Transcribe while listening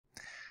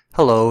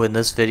Hello, in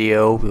this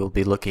video we'll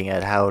be looking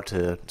at how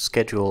to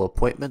schedule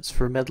appointments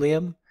for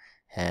Medlium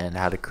and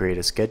how to create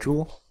a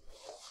schedule.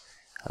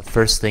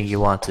 First thing you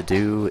want to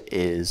do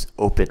is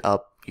open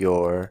up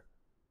your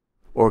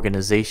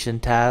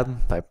organization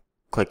tab by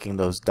clicking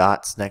those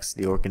dots next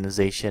to the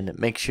organization, and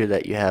make sure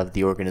that you have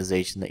the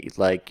organization that you'd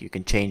like. You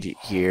can change it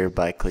here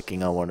by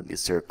clicking on one of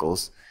these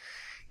circles.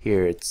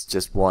 Here it's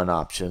just one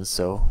option,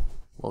 so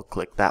we'll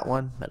click that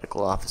one,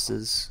 medical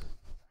offices,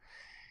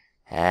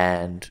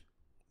 and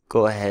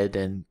go ahead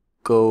and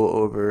go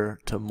over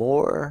to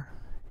more,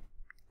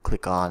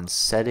 click on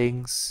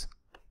settings.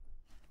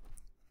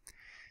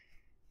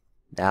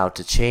 Now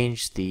to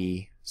change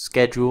the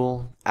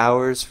schedule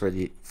hours for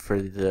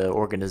the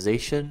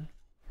organization,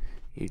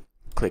 you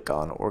click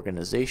on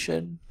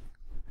organization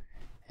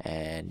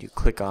and you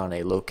click on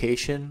a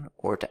location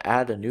or to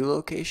add a new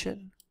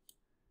location.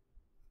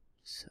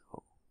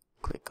 So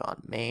click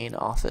on main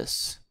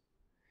office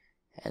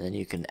and then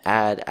you can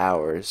add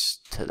hours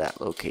to that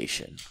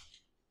location.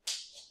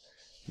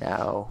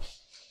 Now,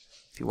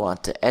 if you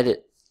want to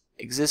edit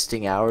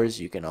existing hours,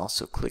 you can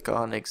also click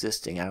on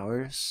existing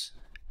hours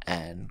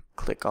and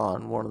click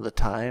on one of the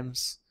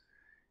times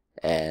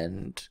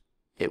and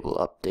it will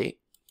update.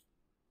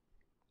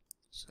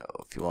 So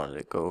if you wanted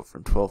to go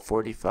from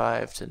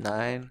 12:45 to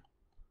 9,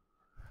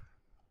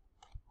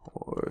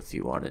 or if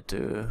you wanted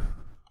to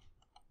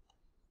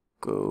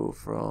go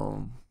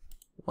from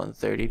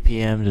 1:30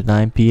 p.m. to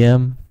 9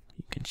 p.m.,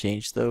 you can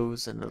change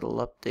those and it'll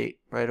update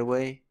right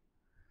away.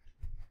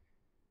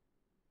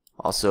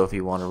 Also, if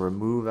you want to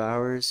remove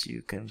hours,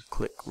 you can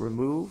click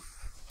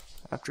remove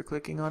after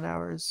clicking on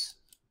hours.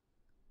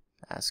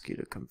 Ask you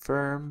to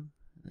confirm,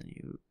 and then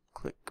you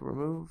click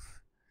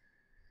remove.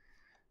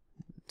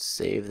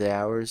 Save the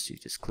hours, you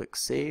just click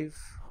save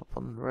up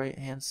on the right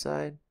hand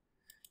side.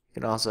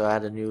 You can also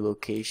add a new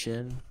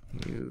location.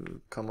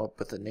 You come up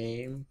with a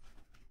name.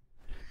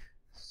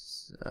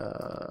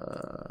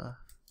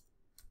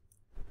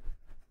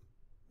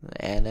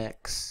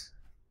 Annex,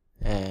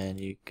 and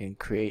you can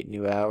create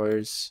new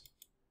hours.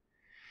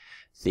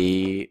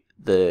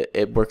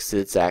 It works the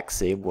exact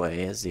same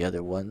way as the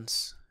other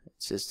ones.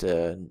 It's just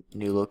a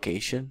new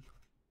location,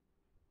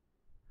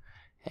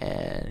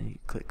 and you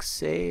click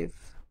save.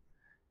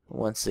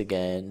 Once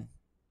again,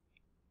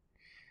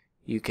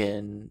 you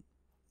can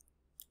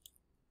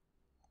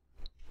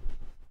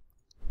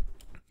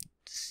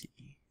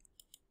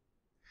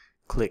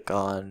click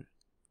on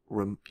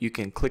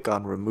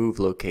remove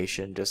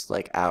location just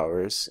like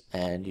hours,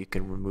 and you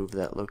can remove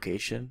that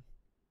location.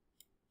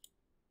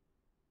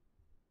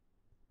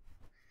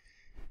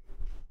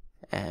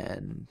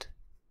 And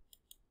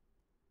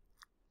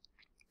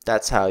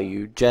that's how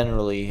you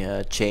generally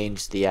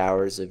change the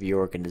hours of your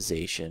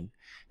organization.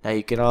 Now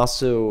you can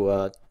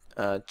also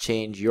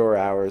change your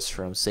hours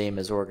from same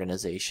as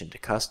organization to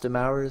custom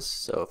hours.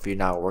 So if you're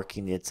not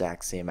working the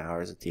exact same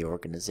hours that the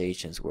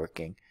organization is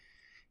working,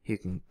 you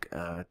can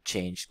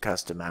change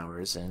custom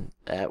hours, and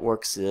that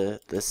works the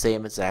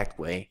same exact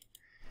way.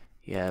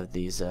 You have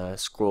these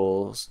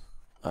scroll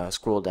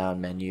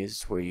down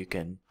menus where you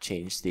can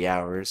change the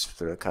hours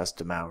for the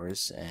custom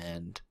hours,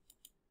 and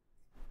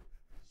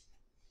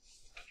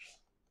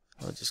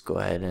I'll just go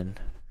ahead and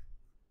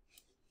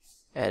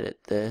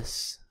edit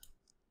this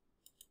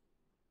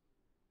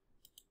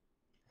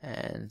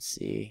and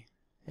see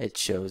it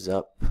shows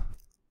up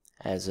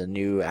as a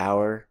new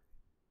hour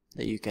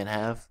that you can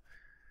have,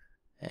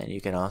 and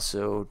you can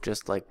also,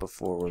 just like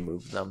before,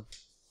 remove them.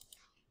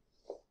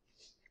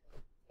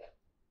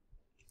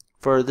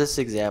 For this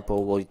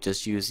example, we'll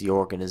just use the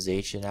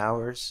organization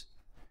hours.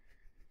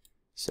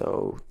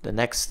 So the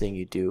next thing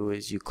you do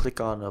is you click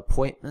on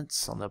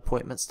appointments on the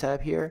appointments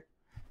tab here,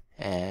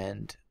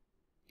 and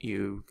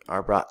you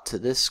are brought to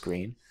this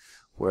screen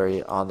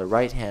where on the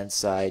right hand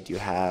side you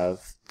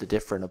have the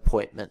different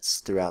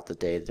appointments throughout the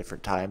day, the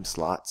different time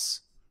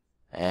slots,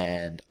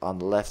 and on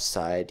the left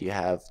side you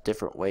have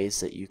different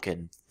ways that you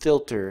can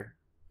filter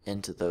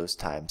into those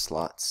time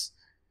slots.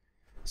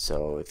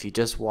 So if you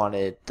just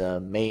wanted the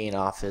main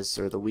office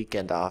or the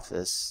weekend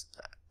office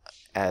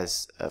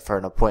as for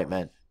an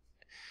appointment,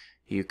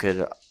 you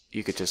could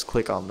just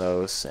click on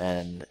those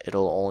and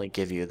it'll only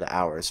give you the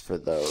hours for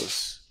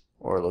those.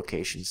 Or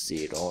location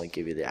C, it'll only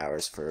give you the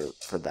hours for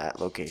that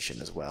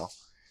location as well.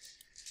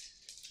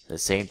 The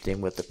same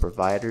thing with the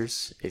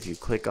providers. If you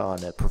click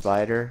on a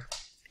provider,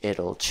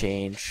 it'll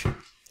change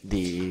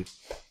the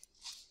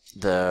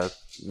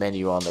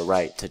menu on the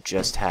right to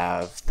just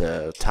have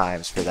the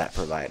times for that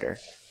provider.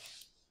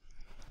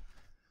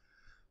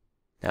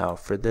 Now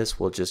for this,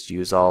 we'll just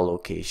use all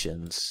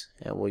locations,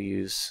 and we'll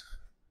use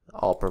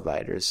all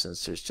providers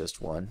since there's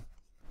just one.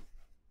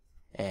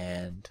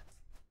 And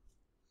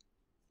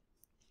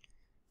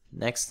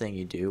next thing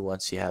you do,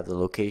 once you have the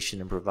location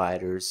and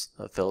providers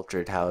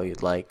filtered how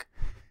you'd like,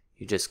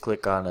 you just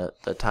click on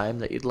the time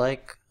that you'd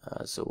like.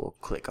 So we'll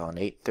click on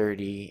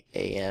 8:30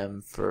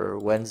 a.m. for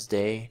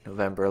Wednesday,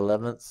 November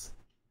 11th,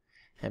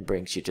 and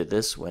brings you to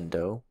this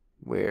window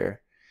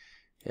where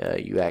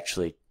you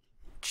actually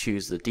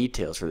choose the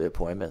details for the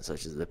appointment,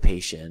 such as the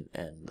patient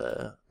and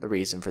the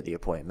reason for the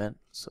appointment.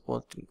 So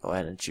we'll go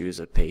ahead and choose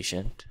a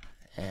patient,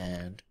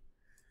 and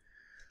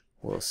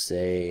we'll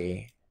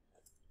say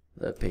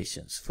the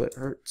patient's foot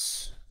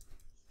hurts,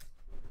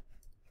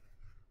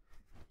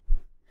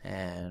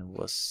 and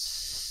we'll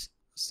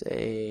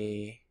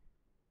say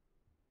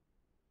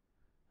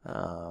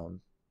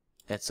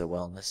it's a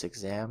wellness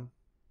exam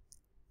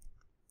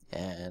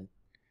and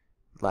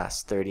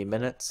lasts 30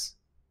 minutes.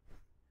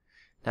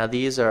 Now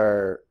these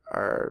are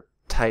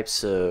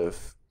types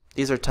of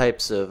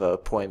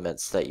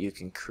appointments that you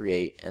can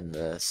create in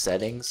the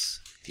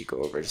settings. If you go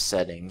over to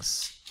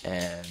settings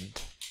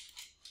and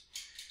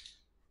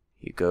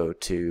you go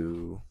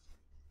to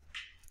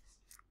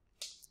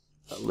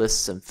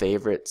lists and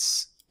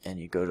favorites and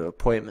you go to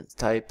appointment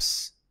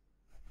types,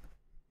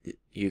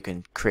 you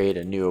can create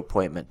a new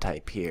appointment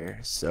type here.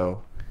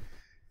 So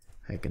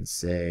I can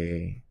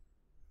say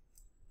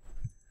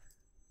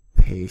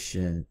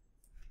patient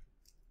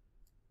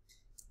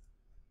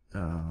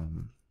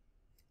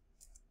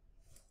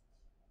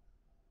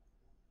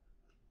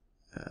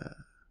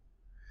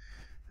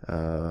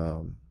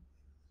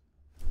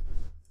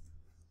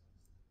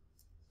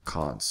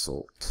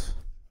consult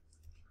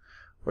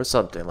or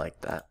something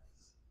like that,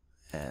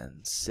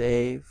 and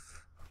save.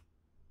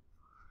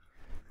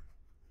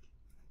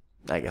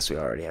 I guess we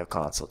already have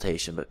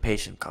consultation, but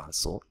patient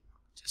consult,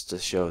 just to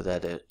show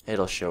that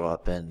it'll show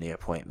up in the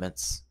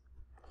appointments.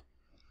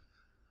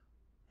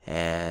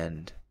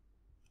 And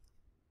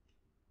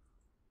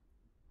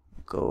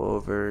go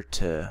over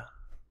to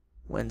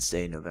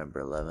Wednesday,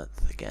 November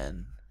 11th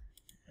again.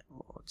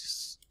 We'll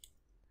just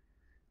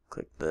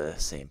click the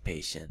same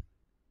patient.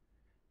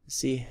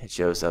 See, it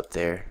shows up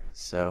there.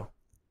 So,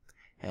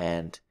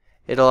 and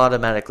it'll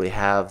automatically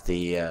have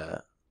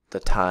the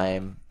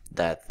time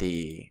that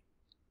the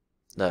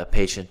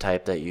patient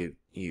type that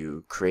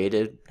you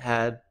created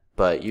had,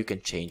 but you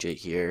can change it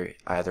here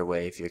either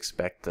way if you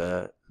expect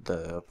the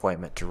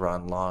appointment to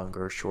run long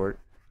or short.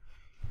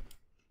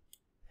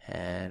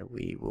 And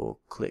we will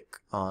click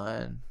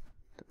on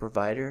the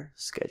provider,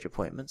 schedule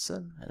appointments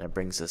in, and it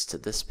brings us to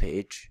this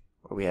page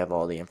where we have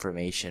all the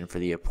information for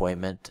the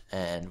appointment,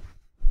 and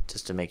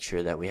just to make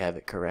sure that we have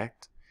it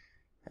correct.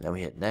 And then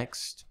we hit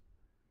next,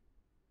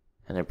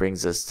 and it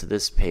brings us to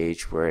this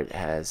page where it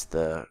has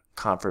the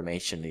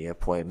confirmation of the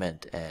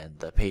appointment and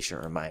the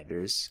patient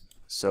reminders.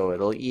 So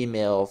it'll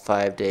email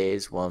 5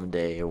 days, 1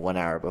 day, or 1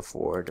 hour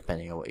before,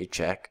 depending on what you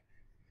check.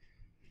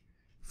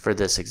 For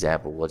this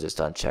example, we'll just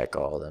uncheck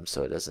all of them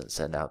so it doesn't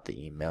send out the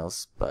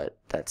emails, but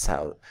that's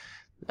how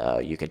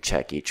you can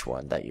check each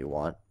one that you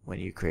want when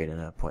you create an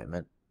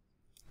appointment.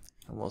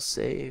 And we'll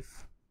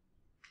save.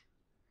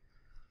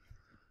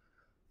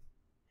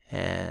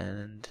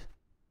 And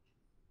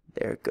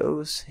there it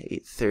goes,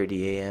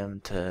 8:30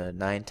 a.m. to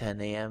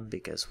 9:10 a.m.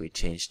 because we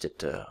changed it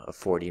to a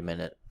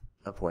 40-minute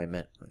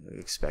appointment. We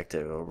expect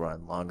it will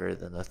run longer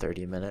than the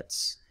 30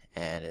 minutes,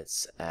 and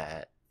it's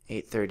at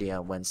 8:30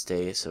 on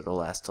Wednesday, so it'll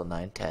last till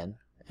 9:10.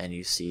 And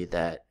you see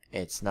that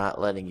it's not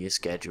letting you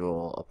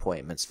schedule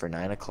appointments for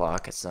 9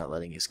 o'clock. It's not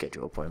letting you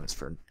schedule appointments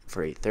for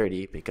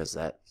 8:30 because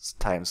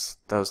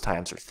those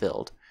times are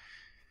filled.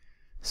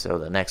 So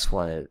the next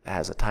one it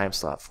has a time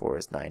slot for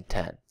is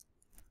 9:10.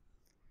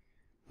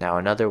 Now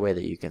another way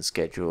that you can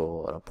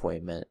schedule an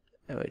appointment,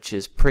 which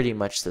is pretty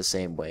much the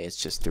same way, it's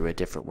just through a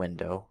different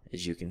window,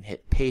 is you can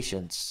hit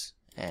patients,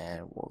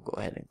 and we'll go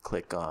ahead and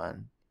click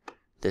on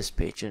this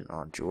patient,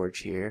 on George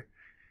here,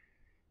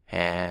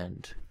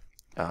 and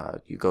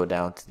you go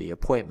down to the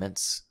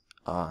appointments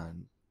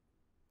on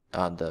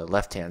the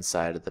left hand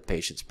side of the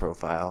patient's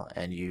profile,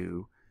 and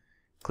you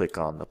click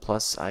on the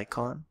plus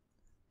icon,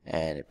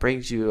 and it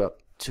brings you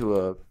up to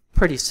a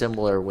pretty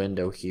similar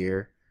window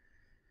here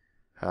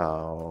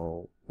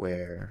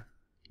where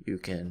you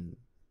can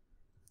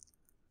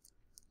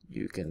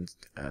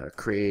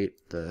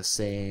create the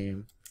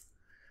same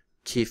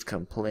chief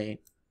complaint,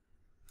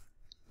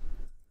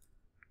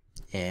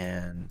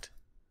 and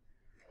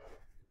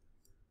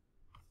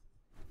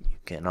you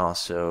can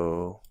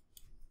also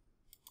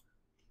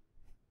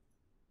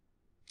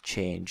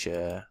change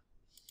the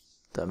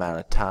amount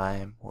of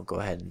time. We'll go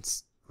ahead and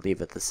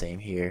leave it the same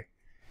here.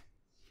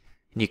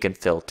 And you can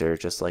filter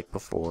just like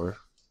before.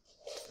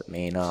 The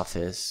main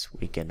office,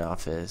 weekend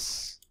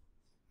office,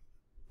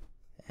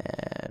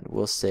 and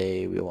we'll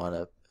say we want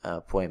an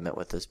appointment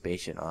with this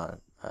patient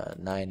on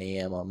 9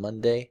 a.m. on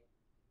Monday,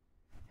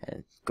 and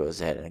it goes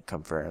ahead and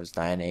confirms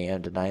 9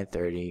 a.m. to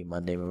 9:30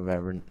 Monday,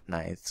 November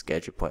 9th,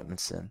 schedule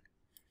appointments in.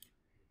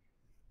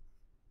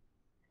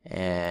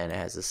 And it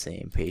has the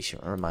same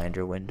patient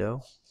reminder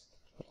window.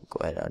 We'll go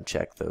ahead and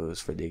uncheck those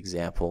for the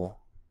example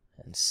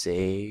and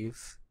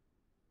save,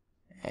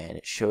 and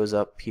it shows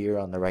up here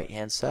on the right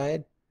hand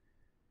side.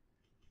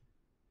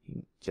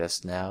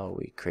 Just now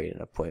we created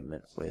an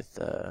appointment with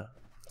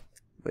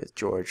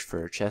George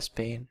for chest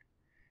pain.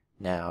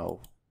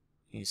 Now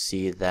you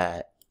see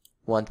that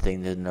one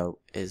thing to note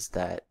is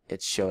that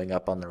it's showing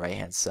up on the right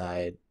hand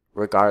side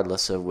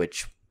regardless of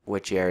which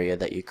which area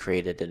that you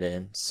created it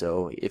in.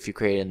 So if you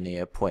create it in the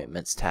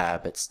appointments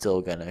tab, it's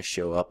still gonna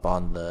show up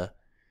on the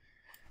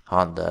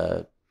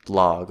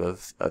log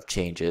of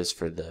changes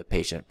for the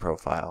patient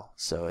profile.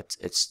 So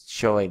it's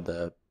showing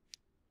the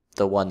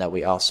one that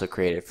we also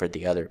created for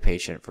the other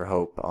patient for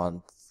Hope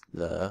on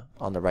the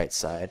right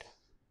side.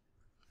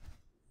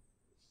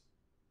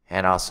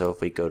 And also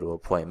if we go to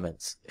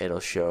appointments, it'll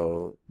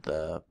show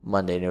the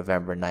Monday,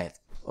 November 9th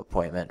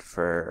appointment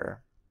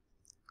for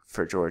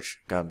George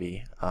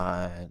Gumby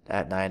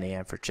at 9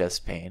 a.m. for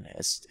chest pain.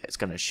 It's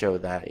going to show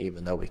that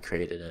even though we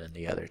created it in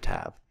the other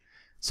tab.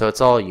 So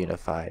it's all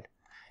unified.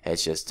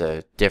 It's just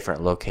a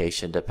different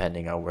location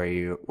depending on where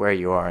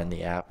you are in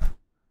the app.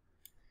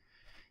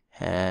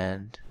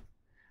 And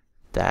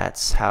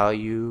that's how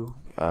you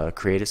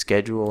create a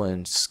schedule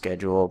and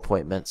schedule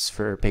appointments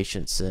for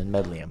patients in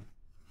Medlium.